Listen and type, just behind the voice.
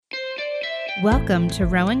Welcome to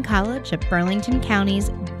Rowan College of Burlington County's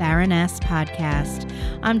Baroness Podcast.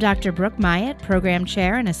 I'm Dr. Brooke Myatt, Program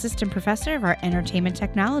Chair and Assistant Professor of our Entertainment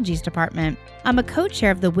Technologies Department. I'm a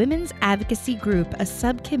co-chair of the Women's Advocacy Group, a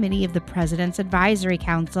subcommittee of the President's Advisory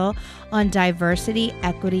Council on Diversity,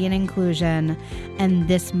 Equity, and Inclusion. And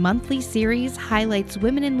this monthly series highlights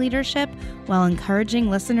women in leadership while encouraging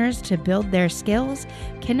listeners to build their skills,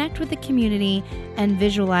 connect with the community, and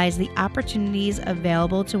visualize the opportunities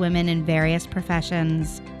available to women in various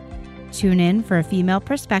professions. Tune in for a female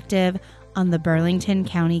perspective on the Burlington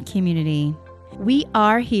County community. We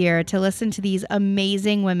are here to listen to these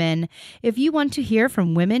amazing women. If you want to hear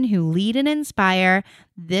from women who lead and inspire,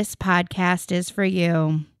 this podcast is for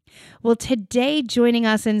you. Well, today joining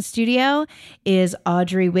us in studio is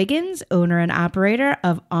Audrey Wiggins, owner and operator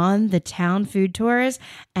of On the Town Food Tours,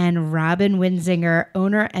 and Robin Winzinger,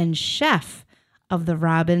 owner and chef of the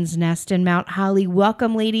Robin's Nest in Mount Holly.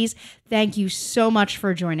 Welcome, ladies. Thank you so much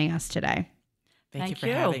for joining us today. Thank you for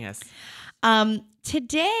having us.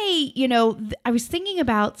 Today, I was thinking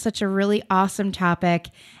about such a really awesome topic,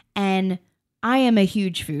 and I am a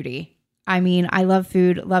huge foodie. I mean, I love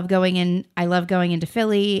food, I love going into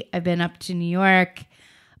Philly. I've been up to New York.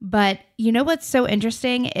 But you know what's so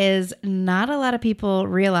interesting is not a lot of people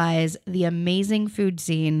realize the amazing food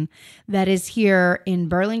scene that is here in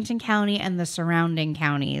Burlington County and the surrounding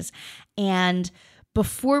counties. And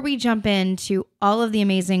before we jump into all of the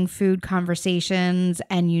amazing food conversations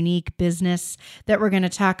and unique business that we're going to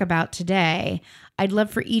talk about today, I'd love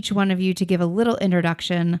for each one of you to give a little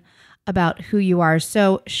introduction about who you are.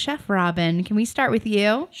 So, Chef Robin, can we start with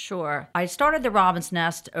you? Sure. I started the Robin's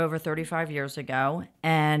Nest over 35 years ago,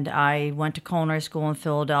 and I went to culinary school in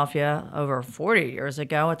Philadelphia over 40 years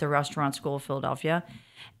ago at the Restaurant School of Philadelphia.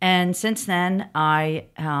 And since then, I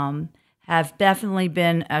have definitely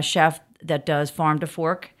been a chef that does farm to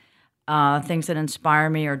fork. Things that inspire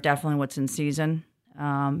me are definitely what's in season.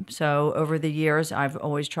 So over the years, I've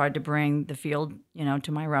always tried to bring the field,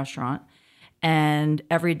 to my restaurant. And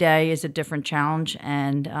every day is a different challenge,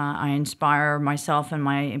 and I inspire myself and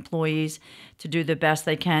my employees to do the best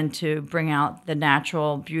they can to bring out the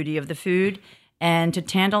natural beauty of the food and to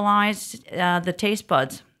tantalize the taste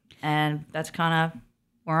buds. And that's kind of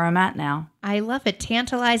where I'm at now. I love it.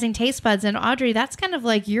 Tantalizing taste buds. And Audrey, that's kind of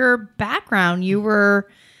like your background.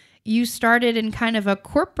 You started in kind of a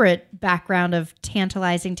corporate background of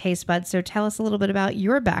tantalizing taste buds. So tell us a little bit about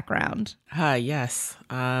your background. Yes.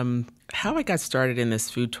 How I got started in this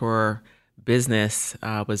food tour business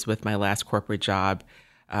was with my last corporate job,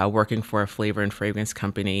 working for a flavor and fragrance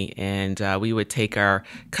company. And we would take our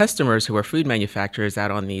customers who were food manufacturers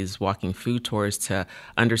out on these walking food tours to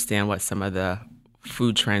understand what some of the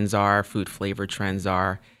food trends are, food flavor trends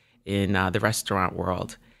are in the restaurant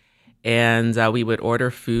world. And we would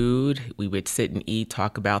order food, we would sit and eat,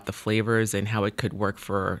 talk about the flavors and how it could work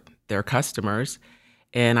for their customers.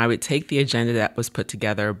 And I would take the agenda that was put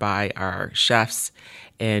together by our chefs,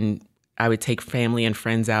 and I would take family and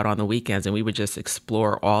friends out on the weekends, and we would just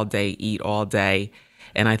explore all day, eat all day.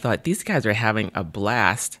 And I thought, these guys are having a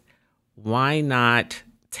blast. Why not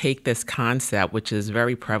take this concept, which is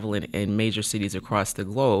very prevalent in major cities across the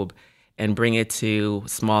globe, and bring it to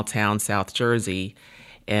small town South Jersey?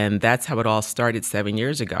 And that's how it all started 7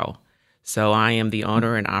 years ago. So I am the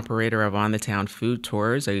owner and operator of On the Town Food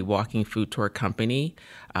Tours, a walking food tour company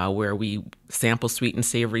where we sample sweet and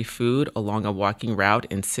savory food along a walking route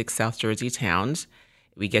in 6 South Jersey towns.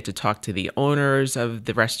 We get to talk to the owners of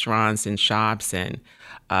the restaurants and shops and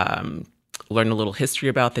learn a little history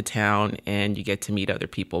about the town, and you get to meet other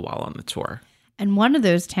people while on the tour. And one of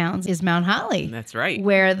those towns is Mount Holly. That's right.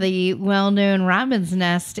 Where the well-known Robin's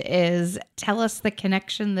Nest is. Tell us the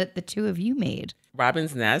connection that the two of you made.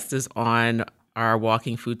 Robin's Nest is on our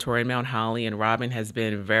walking food tour in Mount Holly, and Robin has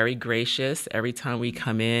been very gracious. Every time we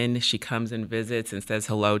come in, she comes and visits and says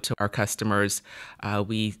hello to our customers.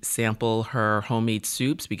 We sample her homemade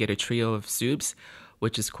soups. We get a trio of soups,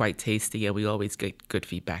 which is quite tasty, and we always get good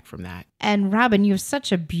feedback from that. And Robin, you have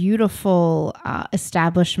such a beautiful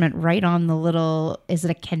establishment right on the little, is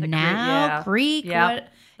it a canal? Creek? Yeah.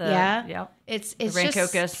 Yeah. It's the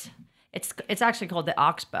Rancocas. It's actually called the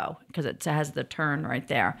Oxbow because it has the turn right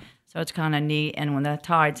there. So it's kind of neat. And when the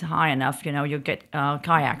tide's high enough, you'll get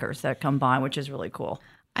kayakers that come by, which is really cool.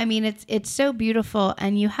 I mean, it's so beautiful.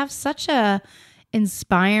 And you have such a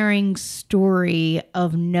inspiring story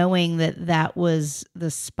of knowing that was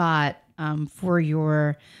the spot for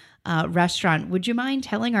your restaurant. Would you mind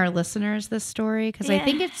telling our listeners this story? Because I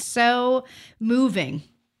think it's so moving.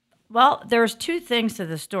 Well, there's two things to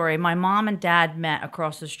the story. My mom and dad met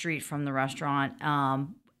across the street from the restaurant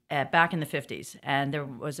back in the 50s, and there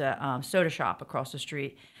was a soda shop across the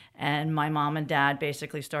street, and my mom and dad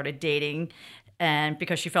basically started dating, and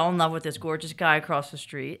because she fell in love with this gorgeous guy across the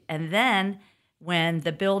street. And then when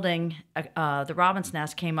the building, the Robin's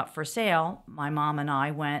Nest, came up for sale, my mom and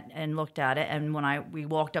I went and looked at it, and when we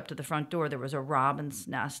walked up to the front door, there was a Robin's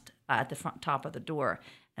Nest at the front top of the door.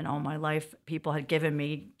 And all my life, people had given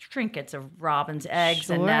me trinkets of robin's eggs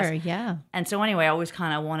and nests. Yeah. And so anyway, I always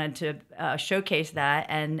kind of wanted to showcase that.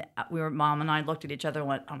 And Mom and I looked at each other and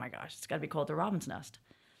went, oh my gosh, it's got to be called the Robin's Nest.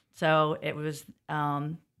 So it was,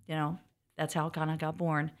 that's how it kind of got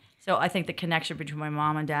born. So I think the connection between my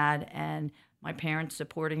mom and dad and my parents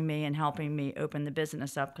supporting me and helping me open the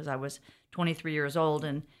business up, because I was 23 years old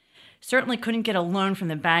and certainly couldn't get a loan from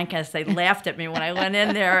the bank, as they laughed at me when I went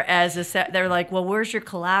in there. They're like, well, where's your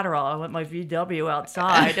collateral? I went, my VW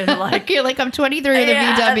outside. And like, you're like, I'm 23 with a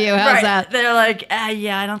VW. How's right. that? They're like,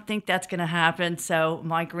 yeah, I don't think that's going to happen. So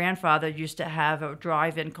my grandfather used to have a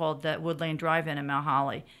drive-in called the Wood Lane Drive-In in Mount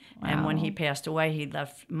Holly. Wow. And when he passed away, he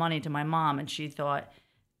left money to my mom, and she thought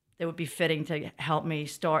it would be fitting to help me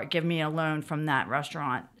give me a loan from that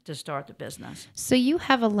restaurant to start the business. So you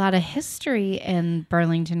have a lot of history in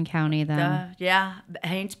Burlington County then. Yeah,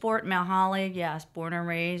 Hainesport, Mount Holly, yes, born and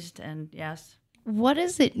raised, and yes. What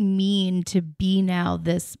does it mean to be now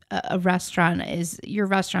a restaurant? Your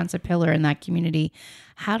restaurant's a pillar in that community.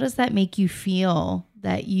 How does that make you feel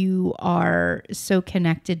that you are so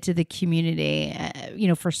connected to the community,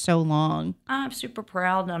 for so long? I'm super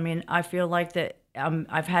proud. I mean, I feel like that.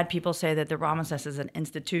 I've had people say that the Robin's Nest is an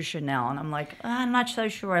institution now, and I'm like, I'm not so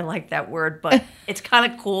sure I like that word, but it's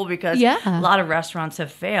kind of cool because a lot of restaurants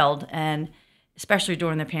have failed, and especially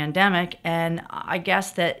during the pandemic. And I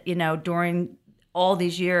guess that, during all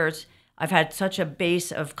these years, I've had such a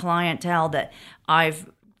base of clientele that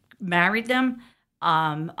I've married them.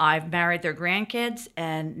 I've married their grandkids,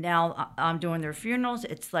 and now I'm doing their funerals.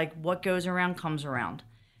 It's like what goes around comes around,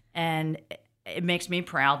 and it makes me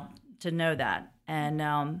proud to know that. And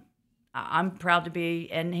I'm proud to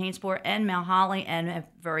be in Hainesport and Mount Holly and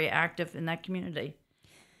very active in that community.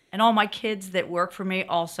 And all my kids that work for me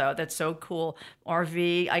also, that's so cool.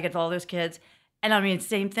 RV, I get all those kids. And I mean,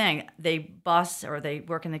 same thing. They bus or they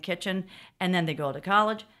work in the kitchen, and then they go to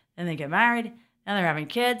college, and they get married, and they're having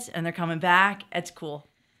kids, and they're coming back. It's cool.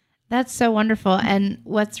 That's so wonderful. And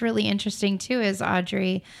what's really interesting too is,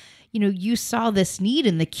 Audrey, you saw this need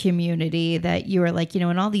in the community that you were like,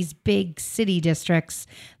 in all these big city districts,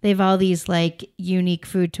 they have all these like unique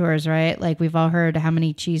food tours, right? Like we've all heard how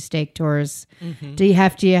many cheesesteak tours do you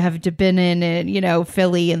have to been in,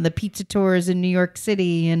 Philly, and the pizza tours in New York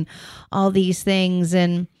City and all these things.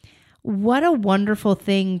 And what a wonderful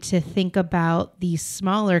thing to think about these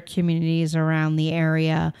smaller communities around the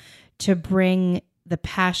area to bring the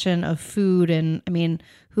passion of food. And I mean,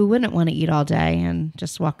 who wouldn't want to eat all day and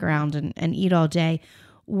just walk around and eat all day?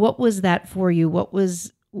 What was that for you?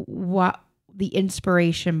 What the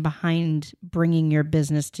inspiration behind bringing your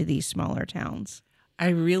business to these smaller towns? I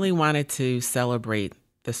really wanted to celebrate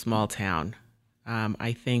the small town.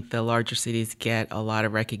 I think the larger cities get a lot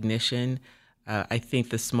of recognition. I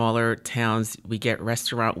think the smaller towns, we get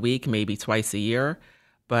Restaurant Week maybe twice a year,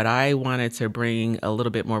 but I wanted to bring a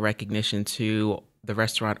little bit more recognition to the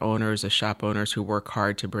restaurant owners, the shop owners who work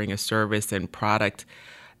hard to bring a service and product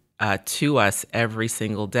to us every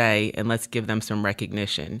single day, and let's give them some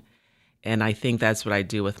recognition. And I think that's what I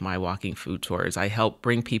do with my walking food tours. I help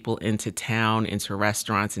bring people into town, into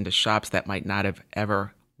restaurants, into shops that might not have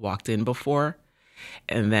ever walked in before.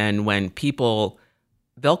 And then when people,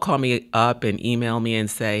 they'll call me up and email me and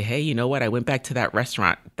say, hey, you know what? I went back to that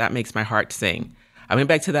restaurant. That makes my heart sing. I went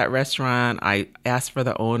back to that restaurant. I asked for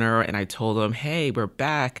the owner and I told him, hey, we're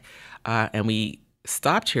back. And we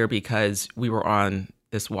stopped here because we were on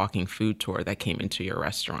this walking food tour that came into your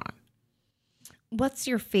restaurant. What's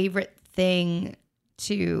your favorite thing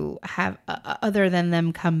to have other than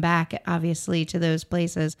them come back, obviously, to those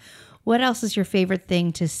places? What else is your favorite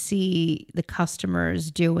thing to see the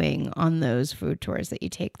customers doing on those food tours that you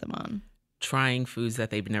take them on? Trying foods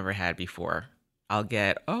that they've never had before. I'll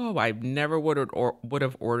get, I never would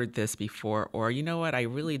have ordered this before, or you know what, I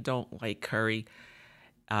really don't like curry.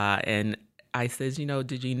 And I says,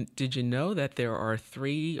 did you know that there are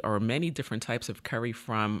 3 or many different types of curry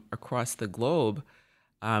from across the globe?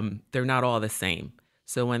 They're not all the same.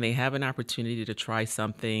 So when they have an opportunity to try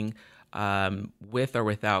something with or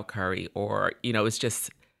without curry, or it's just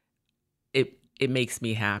it makes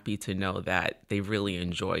me happy to know that they really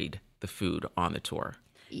enjoyed the food on the tour.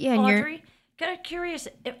 Yeah, and Audrey, kind of curious,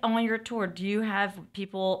 on your tour, do you have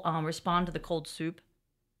people respond to the cold soup?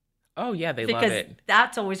 Oh yeah, they love Because it.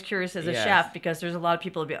 that's always curious as a Yes. chef, because there's a lot of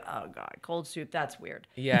people who be, oh God, cold soup, that's weird.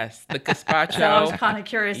 Yes, the So I was gazpacho. kind of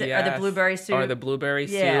curious, or the Yes, blueberry soup. or the blueberry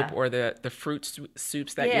Yeah. soup, or the fruit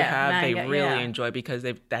soups that you Yeah, have. They mango, really yeah. enjoy because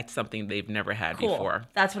that's something they've never had Cool. before.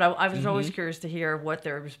 That's what I was always curious to hear what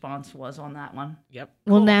their response was on that one. Yep.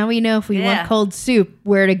 Well, now we know if we Yeah. want cold soup,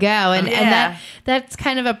 where to go. And Yeah. that's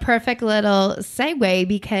kind of a perfect little segue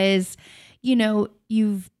because,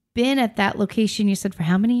 you've been at that location, you said, for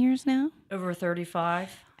how many years now? Over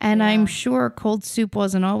 35. And Yeah. I'm sure cold soup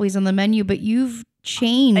wasn't always on the menu, but you've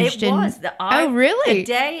changed. It was. Really? The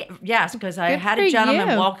day, yes, because I Good had for a gentleman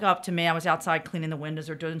you. walk up to me. I was outside cleaning the windows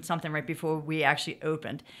or doing something right before we actually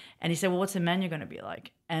opened. And he said, well, what's the menu going to be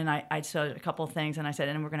like? And I said a couple of things, and I said,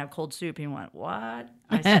 and we're going to have cold soup. He went, what?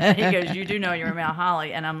 I said, he goes, you do know you're in Mount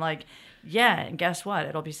Holly. And I'm like, yeah, and guess what?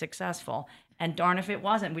 It'll be successful. And darn if it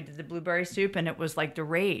wasn't. We did the blueberry soup, and it was like the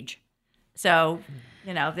rage. So,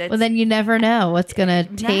 that's, Well, then you never know what's going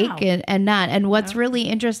to take No. and not. And what's really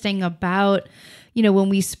interesting about, when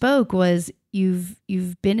we spoke was you've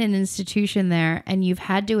been an institution there and you've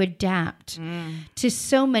had to adapt to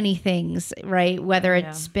so many things, right? Whether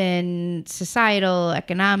it's been societal,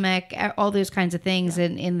 economic, all those kinds of things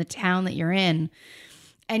in the town that you're in.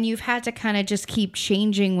 And you've had to kind of just keep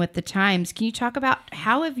changing with the times. Can you talk about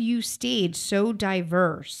how have you stayed so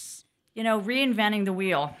diverse? Reinventing the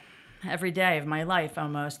wheel every day of my life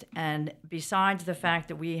almost. And besides the fact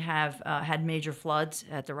that we have had major floods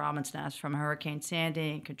at the Robin's Nest from Hurricane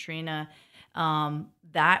Sandy and Katrina,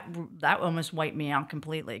 that almost wiped me out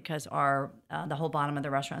completely because the whole bottom of the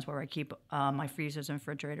restaurants where I keep my freezers and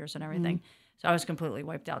refrigerators and everything. So I was completely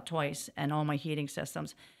wiped out twice, and all my heating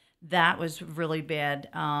systems. That was really bad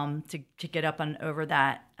to get up and over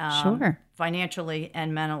that Sure. financially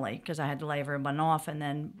and mentally, because I had to lay everyone off and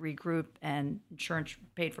then regroup, and insurance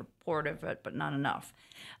paid for part of it, but not enough.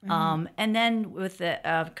 And then with the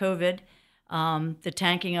COVID, the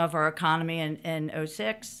tanking of our economy in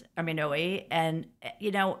 08, and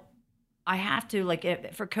I have to,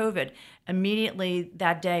 for COVID, immediately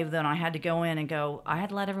that day, then I had to go in and go, I had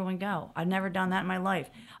to let everyone go. I've never done that in my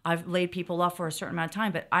life. I've laid people off for a certain amount of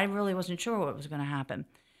time, but I really wasn't sure what was going to happen.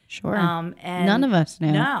 Sure. And None of us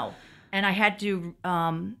knew. No. And I had to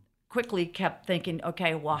quickly kept thinking,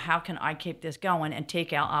 okay, well, how can I keep this going? And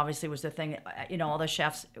takeout obviously was the thing, all the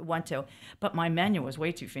chefs went to. But my menu was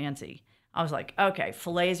way too fancy. I was like, okay,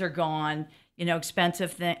 fillets are gone.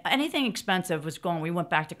 Expensive thing. Anything expensive was gone. We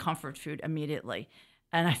went back to comfort food immediately.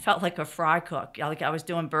 And I felt like a fry cook. Like I was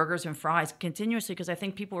doing burgers and fries continuously because I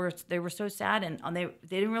think people were so sad and they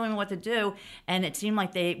didn't really know what to do. And it seemed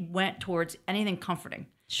like they went towards anything comforting.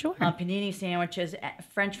 Sure. Panini sandwiches,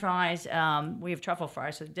 French fries. We have truffle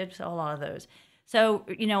fries, so I did sell a lot of those. So,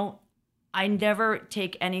 I never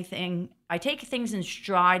take anything. I take things in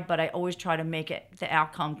stride, but I always try to make it the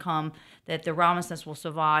outcome come that the Robin's Nest will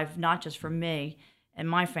survive, not just for me and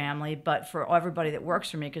my family, but for everybody that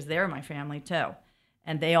works for me, because they're my family too.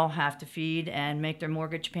 And they all have to feed and make their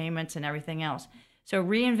mortgage payments and everything else. So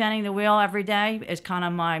reinventing the wheel every day is kind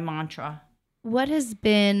of my mantra. What has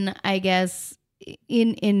been, I guess,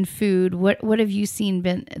 in food, what have you seen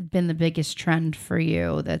been the biggest trend for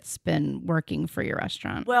you that's been working for your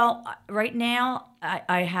restaurant? Well, right now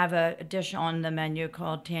I have a dish on the menu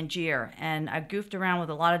called Tangier, and I goofed around with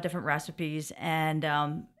a lot of different recipes. And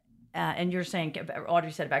you're saying,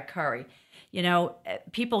 Audrey said about curry.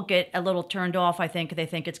 People get a little turned off. I think they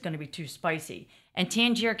think it's going to be too spicy. And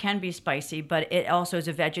Tangier can be spicy, but it also is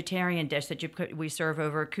a vegetarian dish that we serve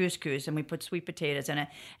over couscous, and we put sweet potatoes in it.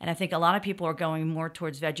 And I think a lot of people are going more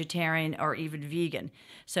towards vegetarian or even vegan.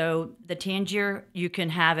 So the Tangier, you can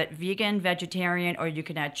have it vegan, vegetarian, or you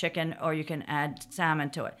can add chicken, or you can add salmon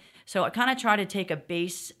to it. So I kind of try to take a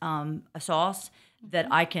base a sauce that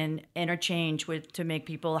I can interchange with to make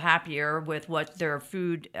people happier with what their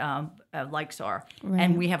food likes are. Right.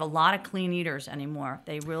 And we have a lot of clean eaters anymore.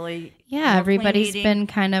 They really everybody's been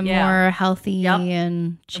kind of more healthy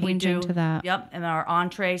and we changing to that. Yep, and our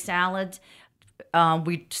entree salads,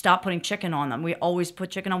 we stopped putting chicken on them. We always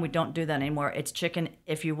put chicken on. We don't do that anymore. It's chicken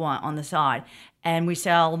if you want on the side. And we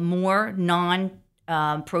sell more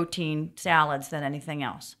non-protein salads than anything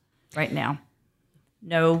else right now.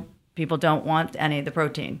 No, people don't want any of the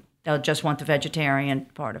protein. They'll just want the vegetarian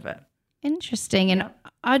part of it. Interesting. And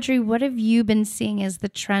Audrey, what have you been seeing as the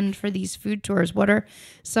trend for these food tours? What are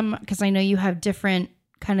some, because I know you have different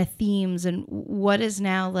kind of themes, and what is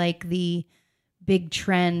now like the big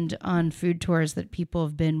trend on food tours that people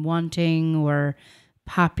have been wanting, or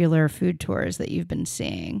popular food tours that you've been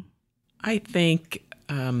seeing? I think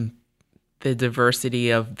the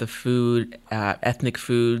diversity of the food, ethnic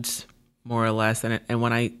foods, more or less. And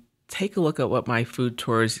when I take a look at what my food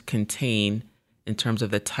tours contain in terms of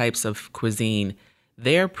the types of cuisine,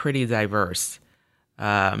 they're pretty diverse.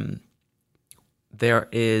 There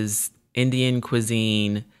is Indian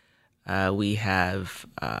cuisine. We have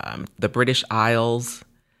the British Isles.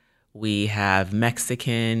 We have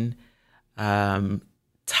Mexican,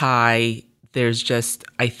 Thai. There's just,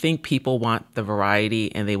 I think people want the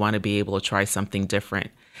variety and they want to be able to try something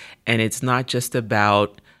different. And it's not just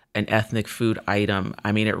about an ethnic food item.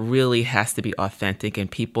 I mean, it really has to be authentic,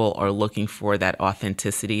 and people are looking for that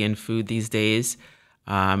authenticity in food these days.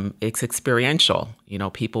 It's experiential.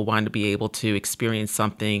 People want to be able to experience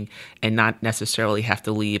something and not necessarily have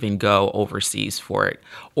to leave and go overseas for it.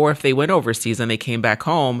 Or if they went overseas and they came back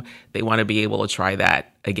home, they want to be able to try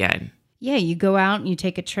that again. Yeah, you go out and you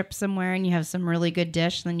take a trip somewhere and you have some really good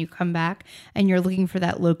dish, and then you come back and you're looking for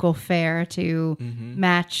that local fare to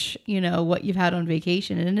match, what you've had on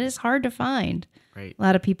vacation. And it is hard to find. Right. A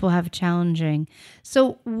lot of people have challenging.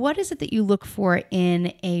 So what is it that you look for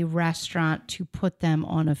in a restaurant to put them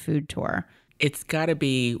on a food tour? It's got to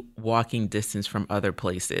be walking distance from other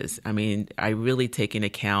places. I mean, I really take into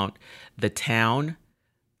account the town,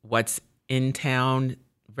 what's in town,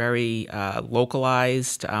 very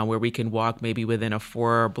localized, where we can walk maybe within a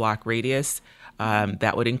 4-block radius.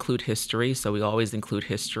 That would include history. So we always include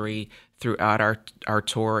history throughout our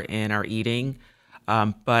tour and our eating.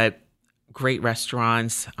 But great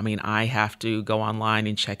restaurants, I mean, I have to go online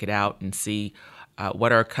and check it out and see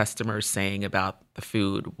what are customers saying about the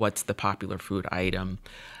food, what's the popular food item.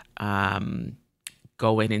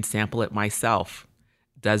 Go in and sample it myself.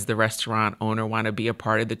 Does the restaurant owner want to be a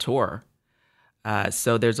part of the tour?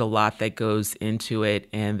 So there's a lot that goes into it.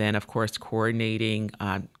 And then, of course, coordinating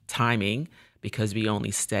timing, because we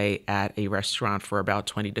only stay at a restaurant for about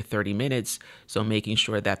 20 to 30 minutes. So making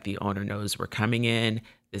sure that the owner knows we're coming in.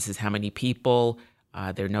 This is how many people.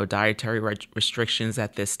 There are no dietary restrictions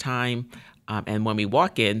at this time. And when we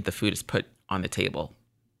walk in, the food is put on the table.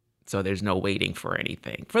 So there's no waiting for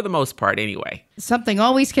anything, for the most part anyway. Something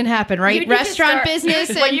always can happen, right? Restaurant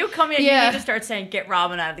business. When you come in, you need to start saying, "Get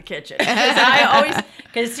Robin out of the kitchen."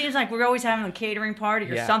 Because it seems like we're always having a catering party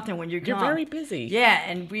or something when you come. You're very busy. Yeah,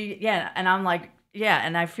 and I'm like,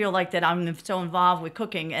 and I feel like that I'm so involved with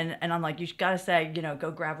cooking, and I'm like, you got to say,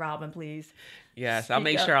 go grab Robin, please. Yes, I'll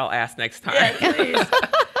make sure I'll ask next time. Yeah, please.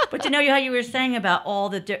 But how you were saying about all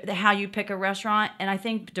the how you pick a restaurant, and I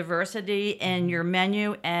think diversity in your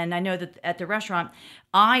menu, and I know that at the restaurant,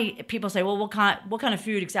 people say, well, what kind of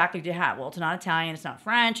food exactly do you have? Well, it's not Italian, it's not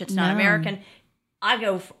French, it's not American. I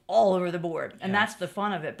go all over the board, and that's the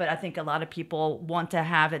fun of it. But I think a lot of people want to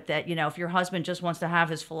have it that, if your husband just wants to have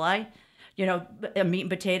his filet, a meat and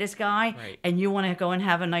potatoes guy, right, and you want to go and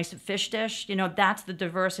have a nice fish dish, that's the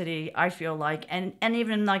diversity, I feel like. And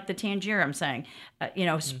even like the tangier, I'm saying,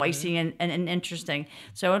 spicy and interesting.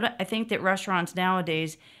 So I think that restaurants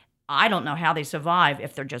nowadays, I don't know how they survive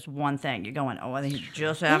if they're just one thing. You're going, I think you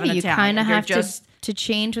just have an Italian. You kind of have to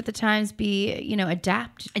change with the times,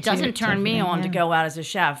 adapt. It doesn't turn me on to go out as a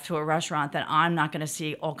chef to a restaurant that I'm not going to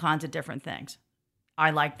see all kinds of different things. I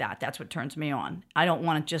like that. That's what turns me on. I don't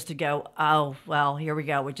want it just to go, oh, well, here we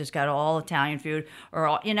go. We just got all Italian food. Or,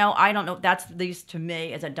 I don't know. That's at least to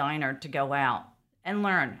me as a diner to go out and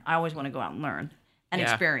learn. I always want to go out and learn and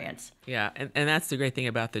experience. Yeah, and that's the great thing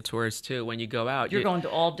about the tours, too. When you go out, you're going to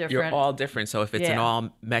all different. You're all different. So if it's an all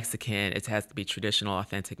Mexican, it has to be traditional,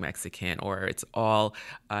 authentic Mexican, or it's all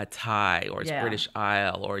Thai, or it's British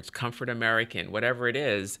Isle, or it's comfort American, whatever it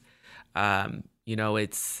is,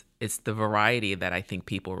 it's the variety that I think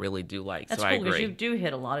people really do like. That's so cool, I agree. Because you do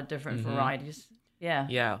hit a lot of different varieties. Yeah.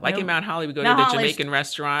 Yeah. Like in Mount Holly, we go to the Jamaican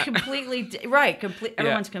restaurant. Completely, right.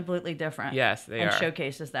 Everyone's completely different. Yes, they are. And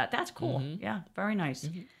showcases that. That's cool. Yeah. Very nice.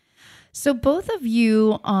 So both of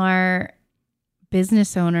you are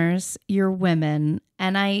business owners. You're women.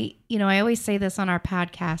 And I always say this on our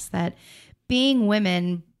podcast that being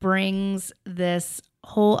women brings this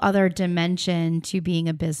whole other dimension to being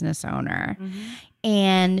a business owner.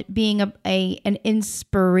 And being an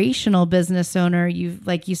inspirational business owner,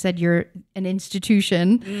 like you said, you're an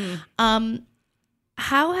institution.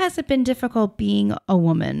 How has it been difficult being a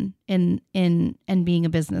woman and being a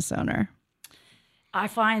business owner? I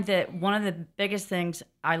find that one of the biggest things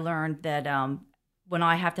I learned that when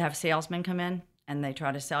I have to have salesmen come in and they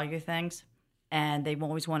try to sell you things, and they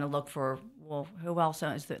always want to look for, well, who else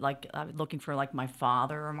is it? Like looking for like my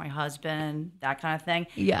father or my husband, that kind of thing.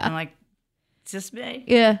 Yeah, I'm like, it's just me.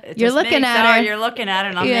 Yeah, you're looking at her. You're looking at her,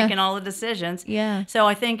 and I'm making all the decisions. Yeah. So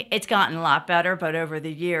I think it's gotten a lot better, but over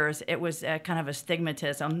the years, it was kind of a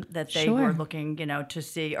stigmatism that they were looking, to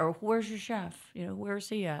see, or where's your chef? Where's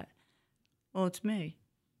he at? Well, it's me.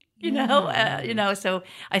 So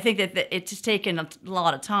I think that it's just taken a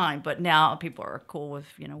lot of time, but now people are cool with,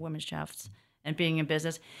 women chefs and being in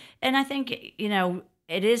business. And I think,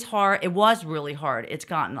 it is hard. It was really hard. It's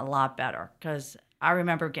gotten a lot better because I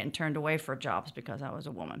remember getting turned away for jobs because I was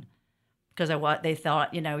a woman. Because they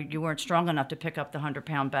thought, you weren't strong enough to pick up the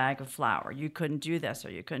 100-pound bag of flour. You couldn't do this or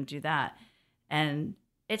you couldn't do that. And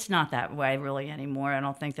it's not that way really anymore. I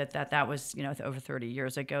don't think that was, over 30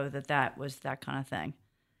 years ago that was that kind of thing.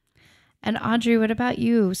 And Audrey, what about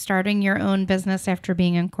you? Starting your own business after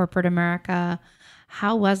being in corporate America,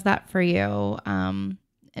 how was that for you? And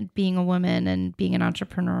being a woman and being an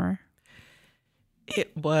entrepreneur?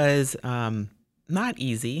 It was not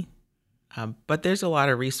easy. But there's a lot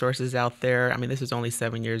of resources out there. I mean, this was only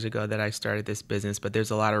 7 years ago that I started this business, but there's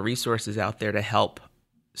a lot of resources out there to help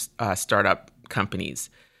startup companies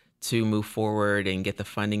to move forward and get the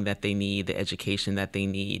funding that they need, the education that they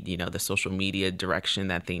need, the social media direction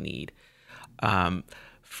that they need.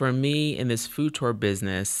 For me, in this food tour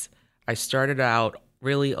business, I started out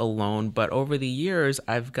really alone, but over the years,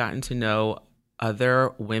 I've gotten to know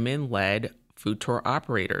other women-led food tour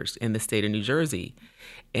operators in the state of New Jersey.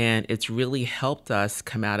 And it's really helped us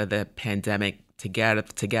come out of the pandemic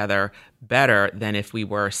together better than if we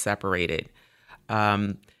were separated.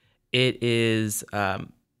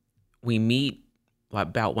 We meet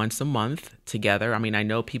about once a month together. I mean, I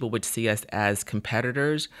know people would see us as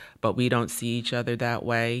competitors, but we don't see each other that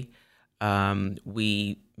way.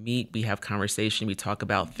 We meet, we have conversation, we talk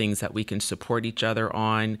about things that we can support each other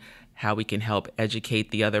on, how we can help educate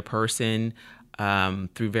the other person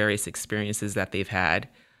through various experiences that they've had.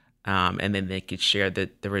 And then they could share the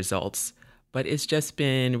results. But it's just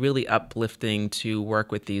been really uplifting to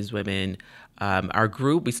work with these women. Our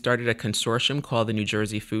group, we started a consortium called the New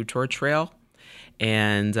Jersey Food Tour Trail.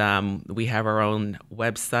 And we have our own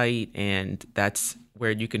website, and that's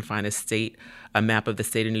where you can find a map of the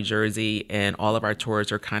state of New Jersey. And all of our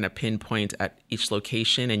tours are kind of pinpoint at each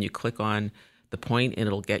location. And you click on the point and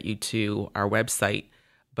it'll get you to our website.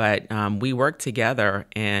 But we work together,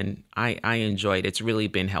 and I enjoyed it. It's really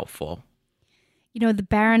been helpful. The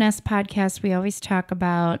Baroness podcast, we always talk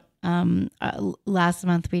about, last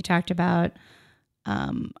month we talked about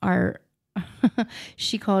our,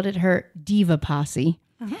 she called it her diva posse,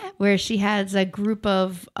 where she has a group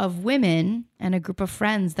of women and a group of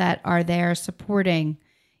friends that are there supporting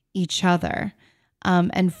each other.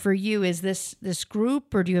 And for you, is this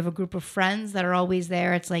group, or do you have a group of friends that are always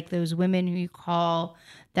there? It's like those women who you call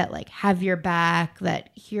that like have your back, that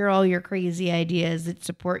hear all your crazy ideas, that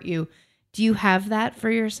support you. Do you have that for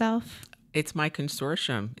yourself? It's my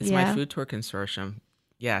consortium. It's my food tour consortium.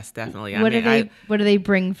 Yes, definitely. What do they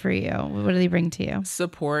bring for you? What do they bring to you?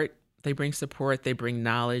 Support. They bring support. They bring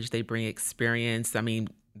knowledge. They bring experience. I mean,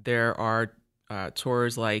 there are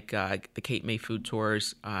tours like the Cape May Food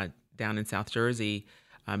Tours down in South Jersey.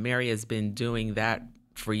 Mary has been doing that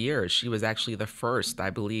for years. She was actually the first, I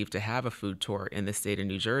believe, to have a food tour in the state of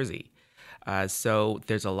New Jersey. So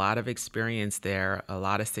there's a lot of experience there, a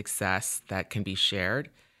lot of success that can be shared,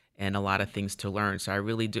 and a lot of things to learn. So I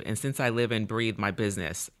really do. And since I live and breathe my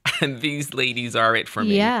business, and these ladies are it for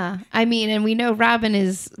me. Yeah. I mean, and we know Robin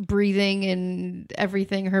is breathing and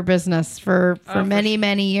everything, her business for many,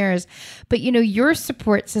 many years. But, your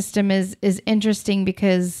support system is interesting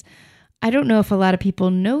because I don't know if a lot of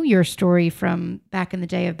people know your story from back in the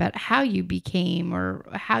day about how you became or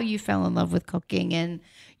how you fell in love with cooking and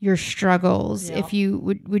your struggles. Yeah. If you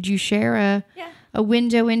would you share a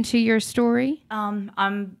window into your story?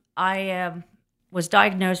 I was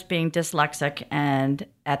diagnosed being dyslexic, and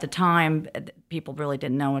at the time, people really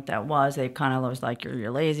didn't know what that was. They kind of was like,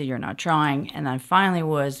 "You're lazy, you're not trying." And I finally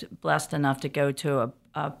was blessed enough to go to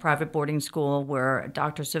a private boarding school where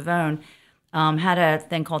Dr. Savone had a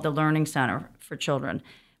thing called the Learning Center for Children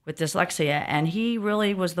with Dyslexia, and he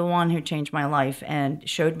really was the one who changed my life and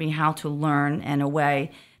showed me how to learn in a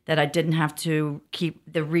way that I didn't have to keep,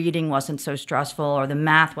 the reading wasn't so stressful or the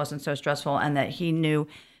math wasn't so stressful, and that he knew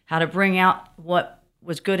how to bring out what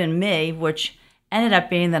was good in me, which ended up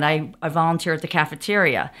being that I volunteered at the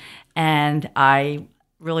cafeteria, and I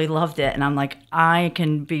really loved it. And I'm like, I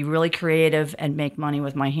can be really creative and make money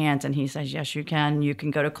with my hands. And he says, yes, you can. You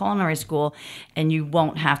can go to culinary school and you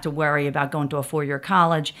won't have to worry about going to a 4-year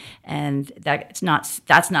college. And that's not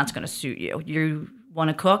going to suit you. You want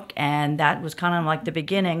to cook. And that was kind of like the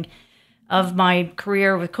beginning of my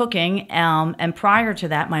career with cooking. And prior to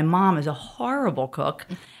that, my mom is a horrible cook.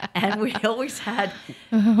 And we always had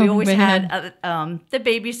the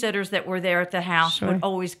babysitters that were there at the house would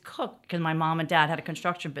always cook because my mom and dad had a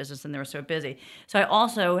construction business and they were so busy. So I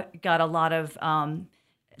also got a lot of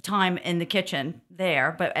time in the kitchen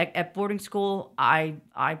there, but at boarding school, I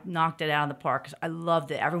knocked it out of the park 'cause I loved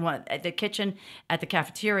it. Everyone at the kitchen, at the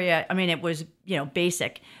cafeteria. I mean, it was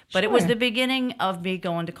basic, but it was Sure. the beginning of me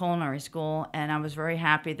going to culinary school, and I was very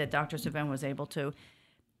happy that Dr. Savin was able to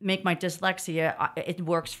make my dyslexia. It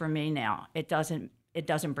works for me now. It doesn't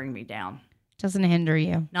bring me down, Doesn't hinder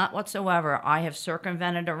you. not whatsoever. I have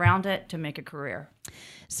circumvented around it to make a career.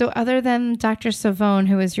 So other than Dr. Savone,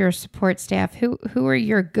 who is your support staff, who are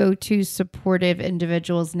your go-to supportive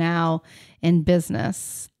individuals now in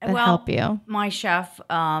business that help you? My chef,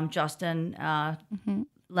 Justin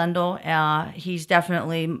Lendl,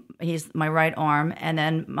 he's my right arm. And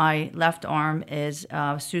then my left arm is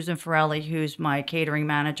Susan Forelli, who's my catering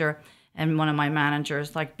manager and one of my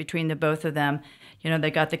managers. Like between the both of them,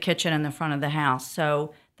 they got the kitchen in the front of the house.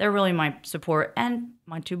 So they're really my support, and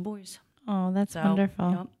my 2 boys. Oh, that's So,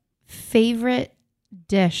 wonderful. yep. Favorite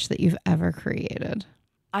dish that you've ever created?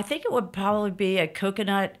 I think it would probably be a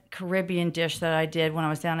coconut Caribbean dish that I did when I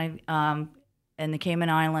was down in the Cayman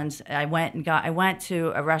Islands. I went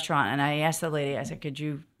to a restaurant and I asked the lady, I said, would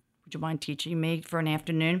you mind teaching me for an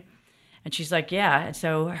afternoon? And she's like, yeah. And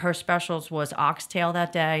so her specials was oxtail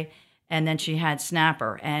that day, and then she had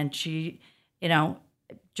snapper, and she,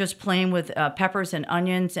 just plain with peppers and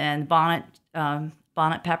onions and bonnet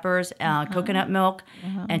peppers, coconut milk,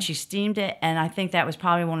 and she steamed it. And I think that was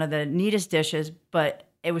probably one of the neatest dishes, but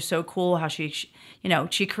it was so cool how she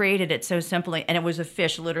created it so simply. And it was a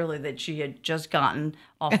fish literally that she had just gotten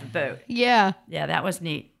off the boat. Yeah. Yeah, that was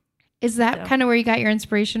neat. Is that kind of where you got your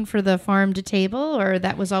inspiration for the farm to table, or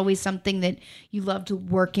that was always something that you loved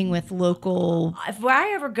working with local? If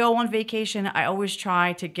I ever go on vacation, I always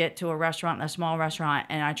try to get to a small restaurant,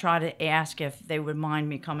 and I try to ask if they would mind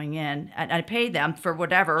me coming in. And I pay them for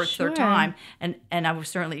whatever it's their time, and I would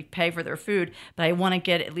certainly pay for their food, but I want to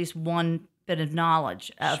get at least one bit of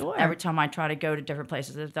knowledge every time I try to go to different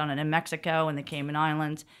places. I've done it in Mexico and the Cayman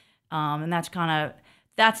Islands, and that's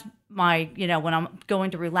my, when I'm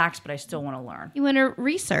going to relax, but I still want to learn. You want to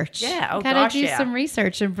research. Yeah, gotta do some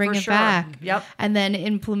research and bring For it sure. back. Yep. And then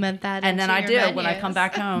implement that. And then into I your do when I menus. come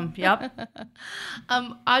back home. Yep.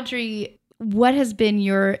 Audrey, what has been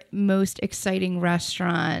your most exciting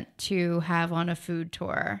restaurant to have on a food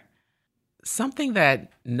tour? Something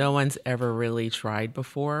that no one's ever really tried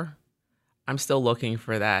before. I'm still looking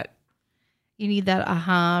for that. You need that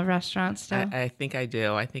aha restaurant still? I think I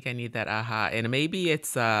do. I think I need that aha. And maybe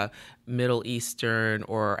it's Middle Eastern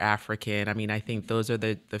or African. I mean, I think those are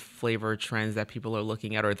the flavor trends that people are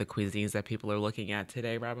looking at, or the cuisines that people are looking at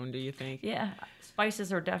today. Robin, do you think? Yeah.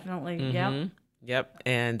 Spices are definitely, Yep.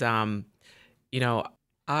 And,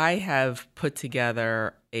 I have put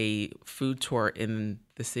together a food tour in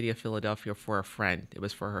the city of Philadelphia for a friend. It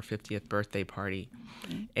was for her 50th birthday party.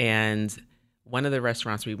 Mm-hmm. And one of the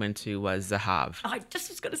restaurants we went to was Zahav. I just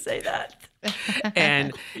was going to say that.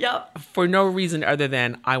 And Yep. for no reason other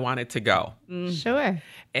than I wanted to go. Sure.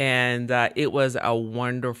 And it was a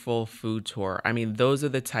wonderful food tour. I mean, those are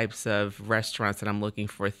the types of restaurants that I'm looking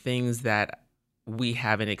for, things that we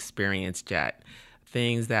haven't experienced yet,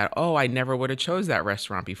 things that, I never would have chose that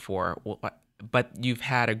restaurant before. But you've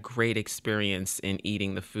had a great experience in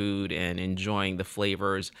eating the food and enjoying the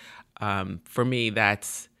flavors. For me,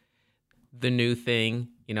 that's the new thing,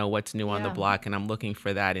 what's new on the block. And I'm looking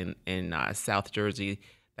for that in South Jersey.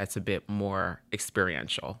 That's a bit more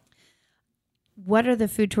experiential. What are the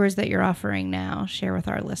food tours that you're offering now? Share with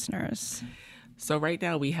our listeners. So right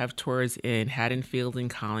now we have tours in Haddonfield and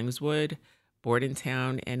Collingswood,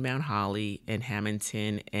 Bordentown and Mount Holly, and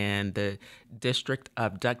Hamilton, and the district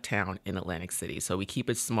of Ducktown in Atlantic City. So we keep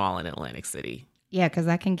it small in Atlantic City. Yeah, because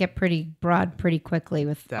that can get pretty broad pretty quickly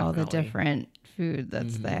with all the Definitely. different food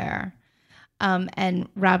that's there. And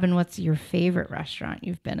Robin, what's your favorite restaurant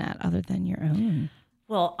you've been at other than your own?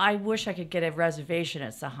 Well, I wish I could get a reservation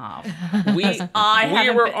at Zahav. We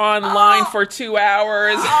haven't were been- online for 2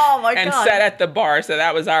 hours my and God. sat at the bar, so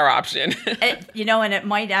that was our option. And it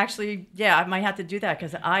might actually, I might have to do that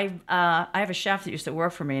because I have a chef that used to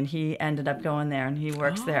work for me, and he ended up going there, and he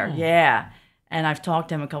works there. Yeah. And I've talked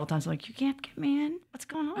to him a couple times, like, you can't get me in? What's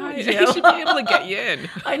going on with He you? should be able to get you in.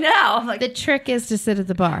 I know. I'm like, The trick is to sit at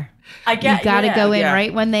the bar. I get You got to go in Yeah.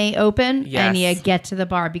 right when they open, and you Yes. get to the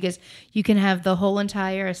bar because you can have the whole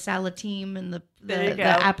entire salad team and the There you go.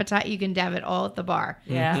 appetite. You can have it all at the bar.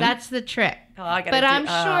 Yeah. That's the trick. Oh, I gotta But do- I'm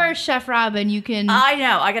sure, Chef Robin, you can. I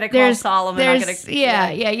know. I got to call Solomon. I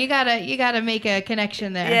gotta, You gotta make a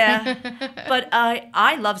connection there. Yeah, but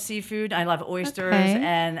I love seafood. I love oysters, Okay.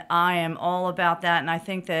 and I am all about that. And I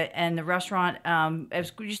think that, and the restaurant,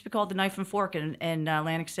 it used to be called the Knife and Fork in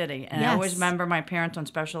Atlantic City. And I always Yes. remember my parents on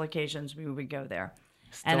special occasions we would go there,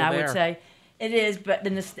 Still and I there. would say it is, but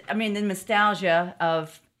the nostalgia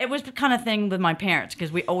of it was the kind of thing with my parents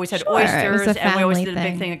because we always had Sure, it was oysters a and we always family did a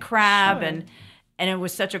big thing. thing of crab Sure. and it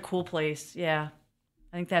was such a cool place. Yeah.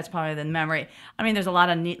 I think that's probably the memory. I mean, there's a lot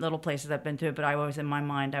of neat little places I've been to, but I always, in my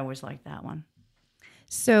mind, I always liked that one.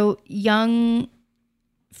 So young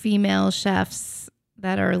female chefs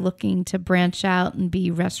that are looking to branch out and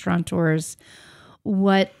be restaurateurs,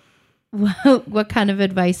 what kind of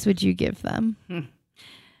advice would you give them?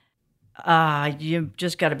 You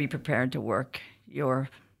just got to be prepared to work your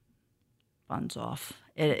buns off.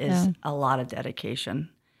 It is a lot of dedication,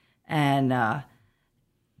 and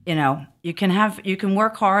you can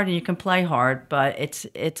work hard and you can play hard, but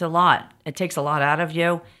it's a lot. It takes a lot out of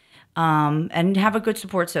you, and have a good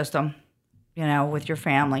support system, with your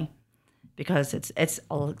family, because it's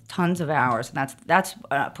tons of hours, and that's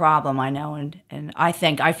a problem, I know, and I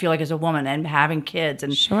feel like as a woman and having kids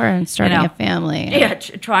and Sure, and starting a family. yeah,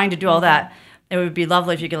 trying to do all that. It would be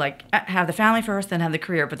lovely if you could have the family first, then have the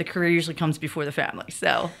career, but the career usually comes before the family.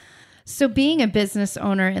 So being a business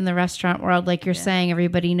owner in the restaurant world, like you're saying,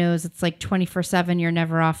 everybody knows it's like 24/7. You're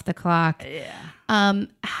never off the clock. Yeah.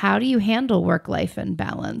 How do you handle work-life and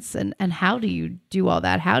balance, and how do you do all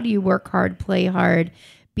that? How do you work hard, play hard,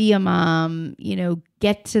 be a mom?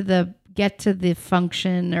 Get to the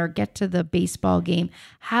function or get to the baseball game.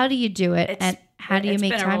 How do you do it, and how do you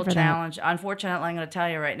make time for that? It's been a real challenge. Unfortunately, I'm going to tell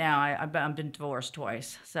you right now, I've been divorced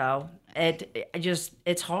twice, so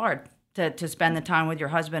it's hard to spend the time with your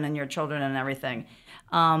husband and your children and everything.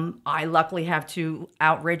 I luckily have two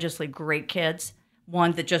outrageously great kids.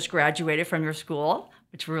 One that just graduated from your school,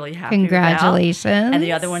 which we're really happy Congratulations. about. And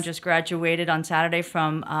the other one just graduated on Saturday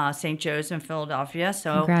from St. Joe's in Philadelphia.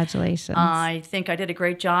 So congratulations. I think I did a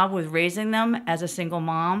great job with raising them as a single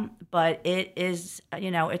mom, but it is,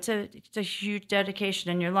 it's a huge dedication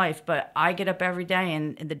in your life. But I get up every day,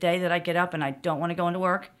 and the day that I get up and I don't want to go into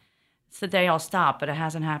work, it's the day I'll stop, but it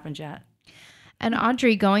hasn't happened yet. And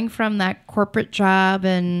Audrey, going from that corporate job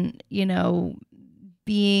and,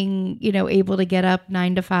 being, able to get up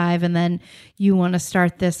 9 to 5, and then you want to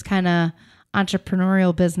start this kind of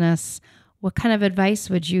entrepreneurial business, what kind of advice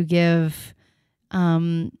would you give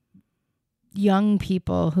young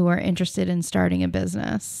people who are interested in starting a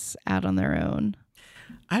business out on their own?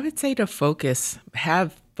 I would say to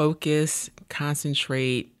have focus,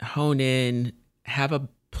 concentrate, hone in, have a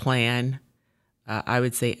plan. I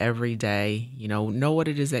would say every day, know what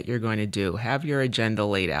it is that you're going to do. Have your agenda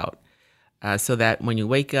laid out so that when you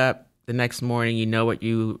wake up the next morning, you know what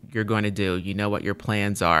you're going to do. You know what your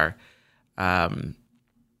plans are. It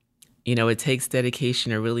takes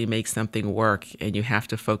dedication to really make something work, and you have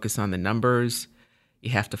to focus on the numbers. You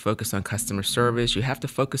have to focus on customer service. You have to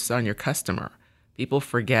focus on your customer. People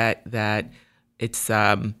forget that it's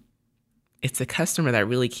a customer that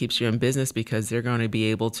really keeps you in business, because they're going to be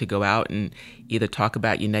able to go out and either talk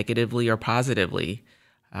about you negatively or positively.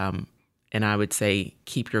 And I would say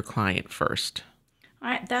keep your client first.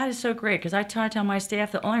 That is so great, because I tell my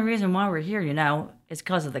staff the only reason why we're here, is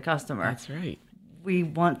because of the customer. That's right. We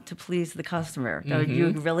want to please the customer. Mm-hmm.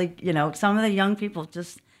 You really, some of the young people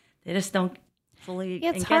they just don't fully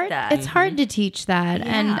get that. It's hard to teach that,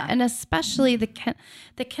 and especially the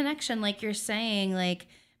connection, like you're saying, like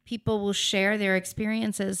people will share their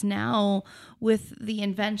experiences now with the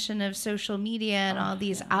invention of social media and all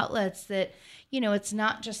these outlets that, it's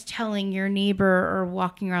not just telling your neighbor or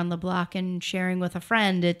walking around the block and sharing with a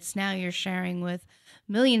friend. It's now you're sharing with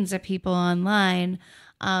millions of people online.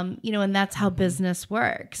 And that's how business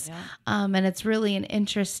works. Yeah. And it's really an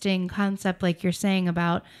interesting concept, like you're saying,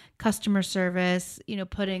 about customer service,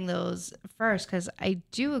 putting those first, because I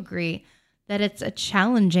do agree that it's a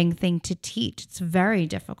challenging thing to teach. It's very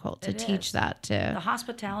difficult to teach that too. The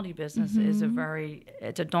hospitality business is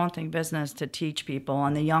it's a daunting business to teach people,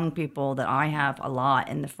 and the young people that I have a lot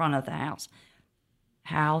in the front of the house,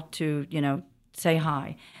 how to, say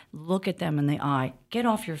hi, look at them in the eye, get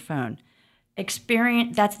off your phone.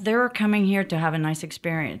 Experience, they're coming here to have a nice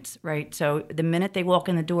experience, right? So the minute they walk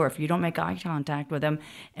in the door, if you don't make eye contact with them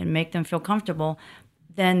and make them feel comfortable,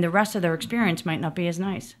 then the rest of their experience might not be as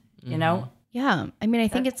nice, Yeah. I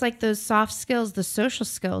think it's like those soft skills, the social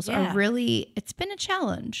skills are really, it's been a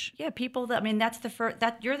challenge. Yeah. People that's the first,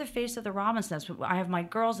 you're the face of the Robin's Nest. I have my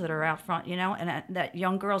girls that are out front, and that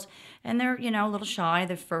young girls, and they're, a little shy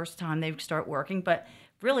the first time they start working, but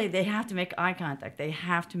really, they have to make eye contact. They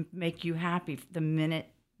have to make you happy the minute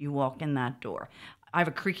you walk in that door. I have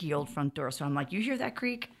a creaky old front door, so I'm like, you hear that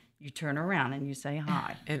creak? You turn around and you say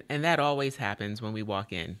hi. And that always happens when we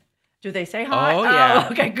walk in. Do they say hi? Oh, yeah.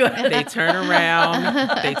 Okay, good. They turn around.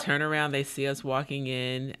 They turn around. They see us walking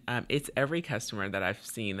in. It's every customer that I've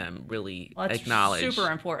seen them really Well, it's acknowledge.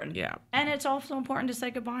 super important. Yeah. And it's also important to say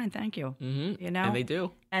goodbye and thank you. Mm-hmm. You know? And they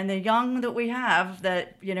do. And the young that we have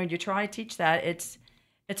that, you try to teach that, it's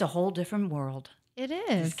a whole different world. It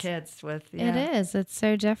These is. kids with, It is. It's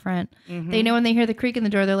so different. Mm-hmm. They know when they hear the creak in the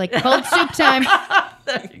door, they're like, cold soup time.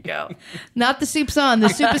 There you go. Not the soup's on. The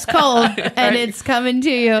soup is cold and it's coming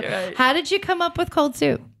to you. Right. How did you come up with cold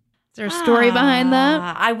soup? Is there a story behind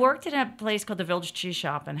that? I worked at a place called the Village Cheese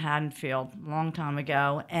Shop in Haddonfield a long time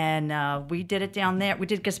ago, and we did it down there. We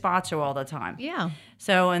did gazpacho all the time. Yeah.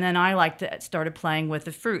 So, and then I started playing with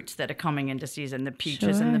the fruits that are coming into season, the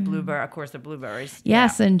peaches and the blueberry, of course, the blueberries.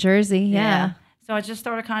 Yes, in Jersey. Yeah. So I just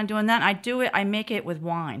started kind of doing that. I make it with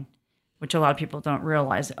wine, which a lot of people don't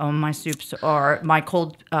realize. My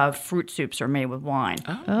cold fruit soups are made with wine.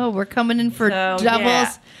 Oh, we're coming in for So,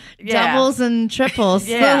 doubles and triples.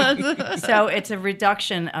 Yeah. So it's a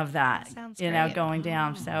reduction of that, Sounds going great.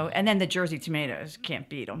 down. So, and then the Jersey tomatoes, can't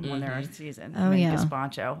beat them when they're in season. Oh, yeah.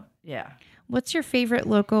 Gazpacho. Yeah. What's your favorite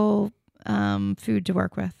local food to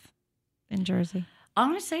work with in Jersey? I'm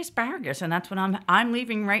going to say asparagus, and that's what I'm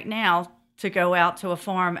leaving right now to go out to a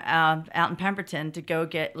farm out in Pemberton to go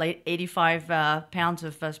get 85 pounds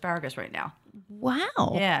of asparagus right now.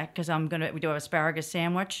 Wow. Yeah, because we do an asparagus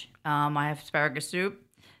sandwich. I have asparagus soup.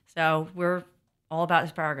 So we're all about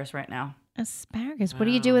asparagus right now. Asparagus. What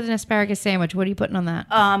do you do with an asparagus sandwich? What are you putting on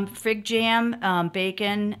that? Fig jam,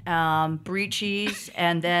 bacon, brie cheese,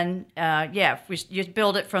 and then you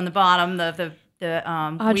build it from the bottom. The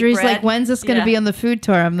Audrey's wheat bread. like, when's this going to be on the food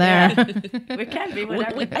tour? I'm there. We can be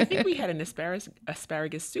whatever. I think we had an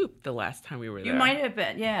asparagus soup the last time we were there. You might have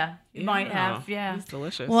been, yeah. You might have, yeah. It's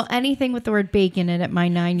delicious. Well, anything with the word bacon in it, my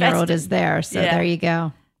 9-year-old is there. So Yeah. there you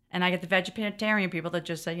go. And I get the vegetarian people that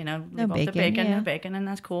just say, leave off the bacon, bacon, yeah. no bacon, and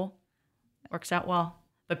that's cool. Works out well.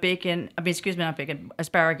 But not bacon,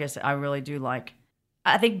 asparagus, I really do like.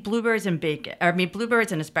 I think blueberries and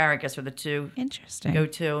asparagus are the two Interesting.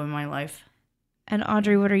 go-to in my life. And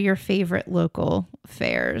Audrey, what are your favorite local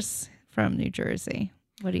fairs from New Jersey?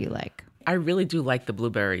 What do you like? I really do like the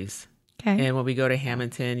blueberries. Okay. And when we go to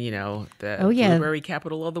Hamilton, the Oh, yeah. blueberry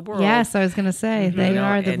capital of the world. Yes, I was going to say they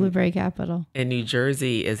are the and- blueberry capital. And New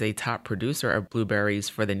Jersey is a top producer of blueberries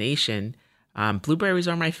for the nation. Blueberries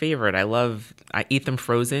are my favorite. I eat them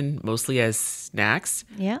frozen, mostly as snacks.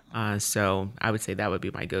 Yeah. So I would say that would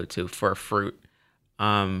be my go-to for a fruit.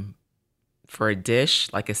 For a dish,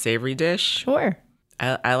 like a savory dish, Sure.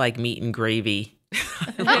 I like meat and gravy.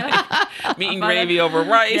 Meat and gravy over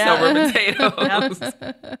rice, Yeah. over potatoes.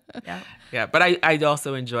 Yeah. Yeah, but I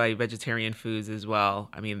also enjoy vegetarian foods as well.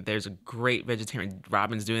 I mean, there's a great vegetarian.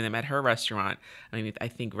 Robin's doing them at her restaurant. I mean, I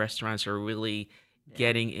think restaurants are really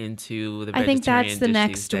getting into the I vegetarian think that's the dish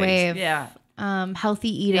next these days. wave. Yeah. Healthy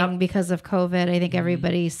eating because of COVID. I think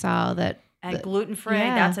everybody saw that. And gluten-free,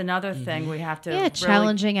 Yeah. that's another thing we have to Yeah, really...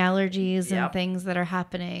 challenging allergies and Yep. things that are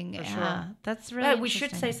happening. For Yeah, sure. that's really. we should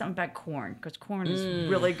interesting. say something about corn, because corn is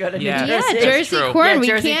really good at Yeah. New Yeah, Jersey. It's Jersey true. corn. Yeah, we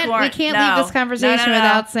Jersey can't. corn. We can't No. leave this conversation No.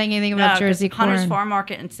 without saying anything about 'cause Jersey Hunter's corn. Farm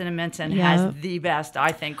Market in Cinnaminson Yeah. has the best, I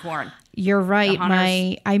think, corn. You're right.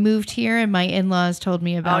 Hunters. I moved here and my in-laws told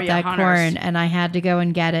me about that Hunters. corn, and I had to go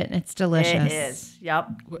and get it. And it's delicious. It is. Yep.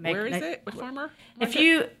 Where is it? What farmer? If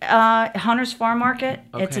you Hunter's Farm Market,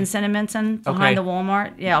 it's in Okay. Cinnaminson Okay. behind the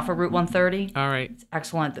Walmart. Yeah, off of Route 130. All right.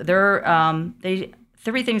 Excellent. They're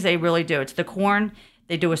three things they really do. It's the corn.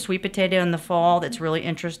 They do a sweet potato in the fall that's really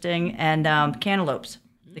interesting, and cantaloupes.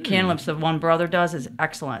 The cantaloupes that one brother does is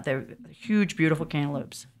excellent. They're huge, beautiful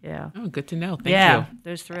cantaloupes. Yeah. Oh, good to know. Thank yeah, you.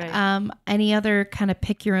 those three. Any other kind of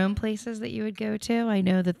pick your own places that you would go to? I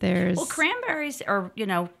know that there's. Well, cranberries are,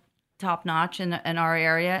 top notch in our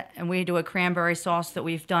area, and we do a cranberry sauce that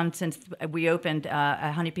we've done since we opened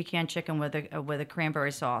a honey pecan chicken with a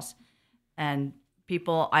cranberry sauce, and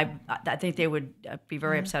people, I think they would be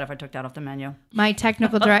very upset if I took that off the menu. My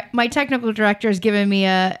technical director has given me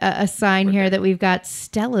a sign here that we've got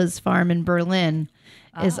Stella's Farm in Berlin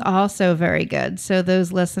is also very good. So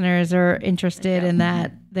those listeners are interested in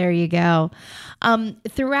that. There you go.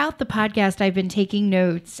 Throughout the podcast, I've been taking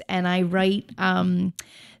notes and I write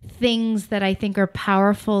things that I think are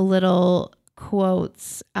powerful little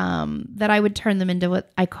quotes that I would turn them into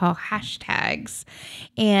what I call hashtags.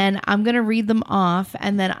 And I'm going to read them off,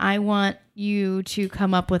 and then I want you to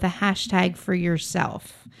come up with a hashtag for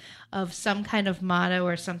yourself of some kind of motto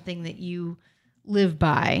or something that you live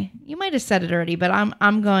by. You might have said it already, but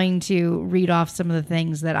I'm going to read off some of the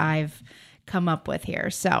things that I've come up with here.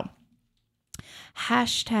 So,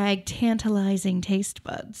 Hashtag tantalizing taste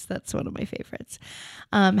buds. That's one of my favorites.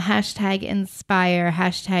 Hashtag inspire.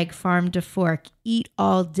 Hashtag farm to fork. Eat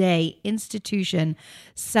all day. Institution.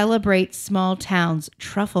 Celebrate small towns.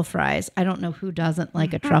 Truffle fries. I don't know who doesn't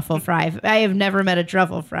like a truffle fry. I have never met a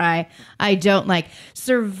truffle fry I don't like.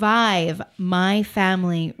 Survive. My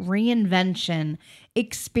family. Reinvention.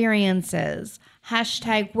 Experiences.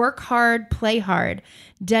 Hashtag work hard, play hard.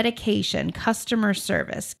 Dedication. Customer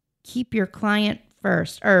service. Keep your client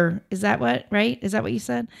first. Or is that what, right? Is that what you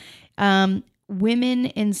said? Women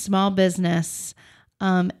in small business,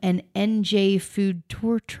 and NJ Food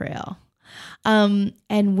Tour Trail, and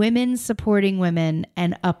women supporting women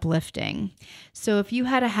and uplifting. So if you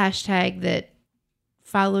had a hashtag that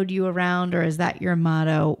followed you around, or is that your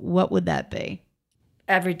motto, what would that be?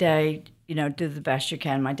 Every day, do the best you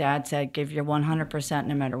can. My dad said, give your 100%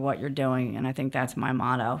 no matter what you're doing. And I think that's my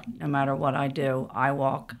motto. No matter what I do, I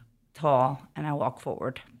walk tall and I walk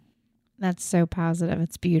forward. That's so positive.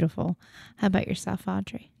 It's beautiful. How about yourself,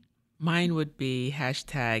 Audrey? Mine would be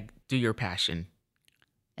hashtag do your passion.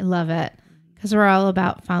 I love it. Because we're all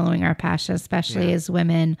about following our passion, especially as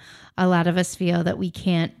women. A lot of us feel that we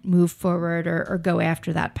can't move forward or go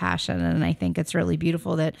after that passion. And I think it's really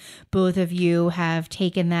beautiful that both of you have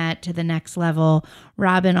taken that to the next level.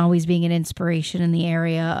 Robin always being an inspiration in the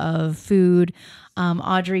area of food.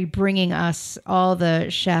 Audrey bringing us all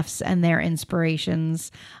the chefs and their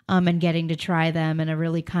inspirations and getting to try them in a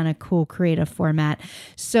really kind of cool creative format.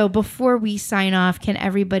 So before we sign off, can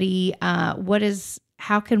everybody,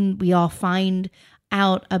 how can we all find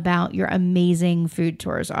out about your amazing food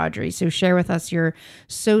tours, Audrey? So share with us your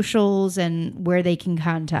socials and where they can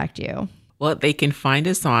contact you. Well, they can find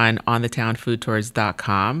us on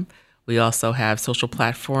onthetownfoodtours.com. We also have social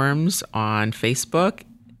platforms on Facebook,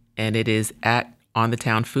 and it is at On the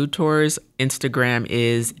Town Food Tours. Instagram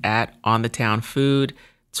is at On the Town Food.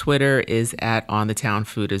 Twitter is at On the Town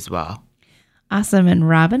Food as well. Awesome. And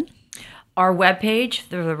Robin? Our webpage,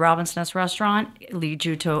 the Robin's Nest Restaurant, leads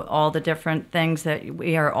you to all the different things that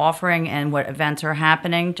we are offering and what events are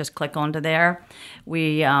happening. Just click onto there.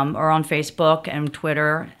 We are on Facebook and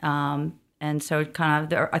Twitter. And so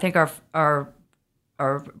I think our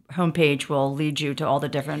homepage will lead you to all the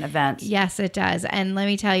different events. Yes, it does. And let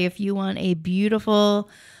me tell you, if you want a beautiful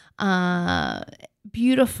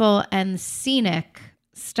and scenic,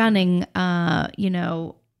 stunning,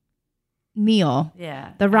 meal.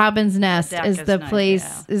 Yeah. The Robin's Nest is the nice,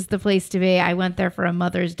 place is the place to be. I went there for a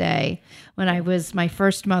Mother's Day when I was my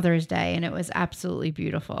first Mother's Day, and it was absolutely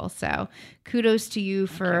beautiful. So kudos to you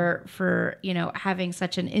for having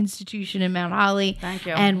such an institution in Mount Holly. Thank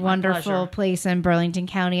you. And My wonderful pleasure. place in Burlington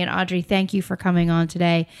County. And Audrey, thank you for coming on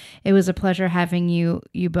today. It was a pleasure having you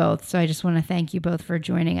both. So I just want to thank you both for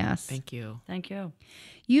joining us. Thank you. Thank you.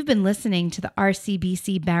 You've been listening to the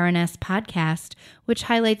RCBC Baroness podcast, which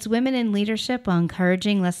highlights women in leadership while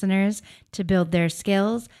encouraging listeners to build their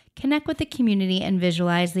skills, connect with the community, and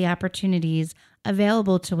visualize the opportunities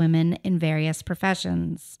available to women in various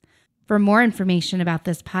professions. For more information about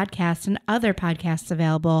this podcast and other podcasts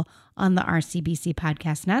available on the RCBC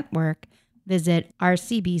Podcast Network, visit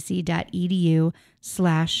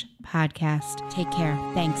rcbc.edu/podcast. Take care.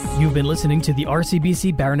 Thanks. You've been listening to the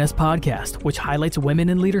RCBC Baroness podcast, which highlights women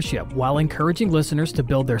in leadership while encouraging listeners to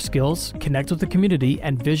build their skills, connect with the community,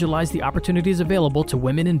 and visualize the opportunities available to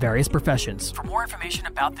women in various professions. For more information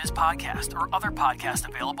about this podcast or other podcasts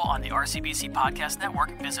available on the RCBC Podcast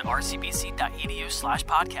Network, visit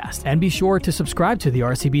rcbc.edu/podcast. And be sure to subscribe to the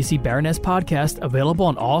RCBC Baroness podcast, available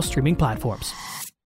on all streaming platforms.